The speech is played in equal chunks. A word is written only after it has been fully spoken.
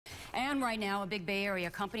And right now, a big Bay Area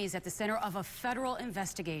company is at the center of a federal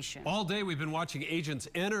investigation. All day, we've been watching agents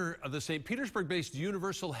enter the St. Petersburg-based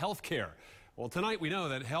Universal Healthcare. Well, tonight we know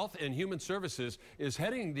that Health and Human Services is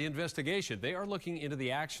heading the investigation. They are looking into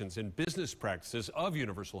the actions and business practices of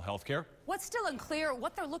Universal Healthcare. What's still unclear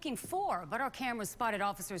what they're looking for, but our cameras spotted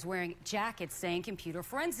officers wearing jackets saying computer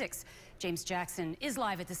forensics. James Jackson is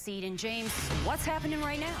live at the scene. And James, what's happening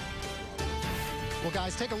right now? Well,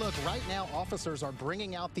 guys, take a look. Right now, officers are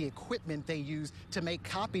bringing out the equipment they use to make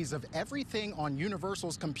copies of everything on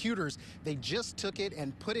Universal's computers. They just took it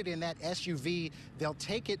and put it in that SUV. They'll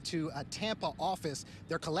take it to a Tampa office.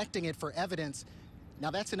 They're collecting it for evidence.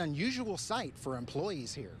 Now, that's an unusual sight for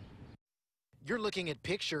employees here. You're looking at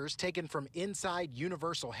pictures taken from inside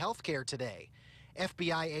Universal Healthcare today.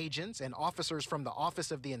 FBI agents and officers from the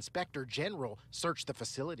Office of the Inspector General searched the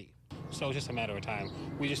facility. So it's just a matter of time.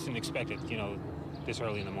 We just didn't expect it, this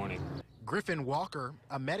early in the morning. Griffin Walker,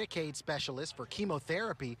 a Medicaid specialist for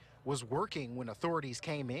chemotherapy, was working when authorities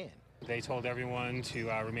came in. They told everyone to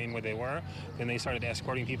remain where they were. Then they started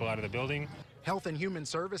escorting people out of the building. Health and Human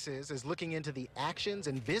Services is looking into the actions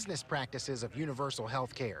and business practices of Universal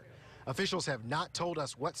Healthcare. Officials have not told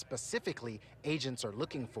us what specifically agents are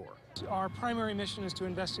looking for. Our primary mission is to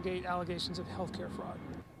investigate allegations of healthcare fraud.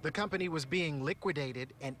 The company was being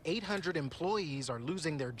liquidated and 800 employees are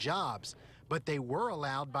losing their jobs, but they were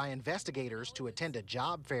allowed by investigators to attend a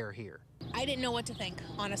job fair here. I didn't know what to think,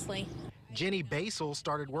 honestly. Jenny Basel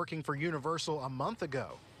started working for Universal a month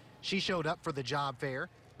ago. She showed up for the job fair,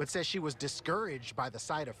 but says she was discouraged by the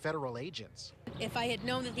sight of federal agents. If I had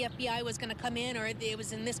known that the FBI was going to come in or it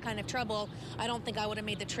was in this kind of trouble, I don't think I would have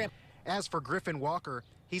made the trip. As for Griffin Walker,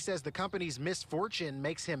 he says the company's misfortune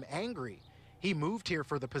makes him angry. He moved here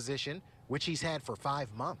for the position, which he's had for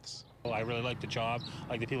 5 months. Well, I really like the job,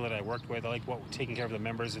 I like the people that I worked with. I like taking care of the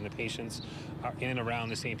members and the patients in and around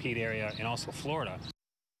the St. Pete area and also Florida.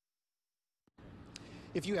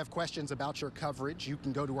 If you have questions about your coverage, you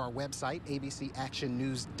can go to our website,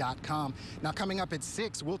 abcactionnews.com. Now, coming up at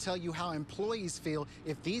 6, we'll tell you how employees feel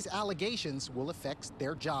if these allegations will affect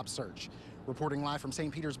their job search. Reporting live from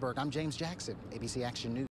St. Petersburg, I'm James Jackson, ABC Action News.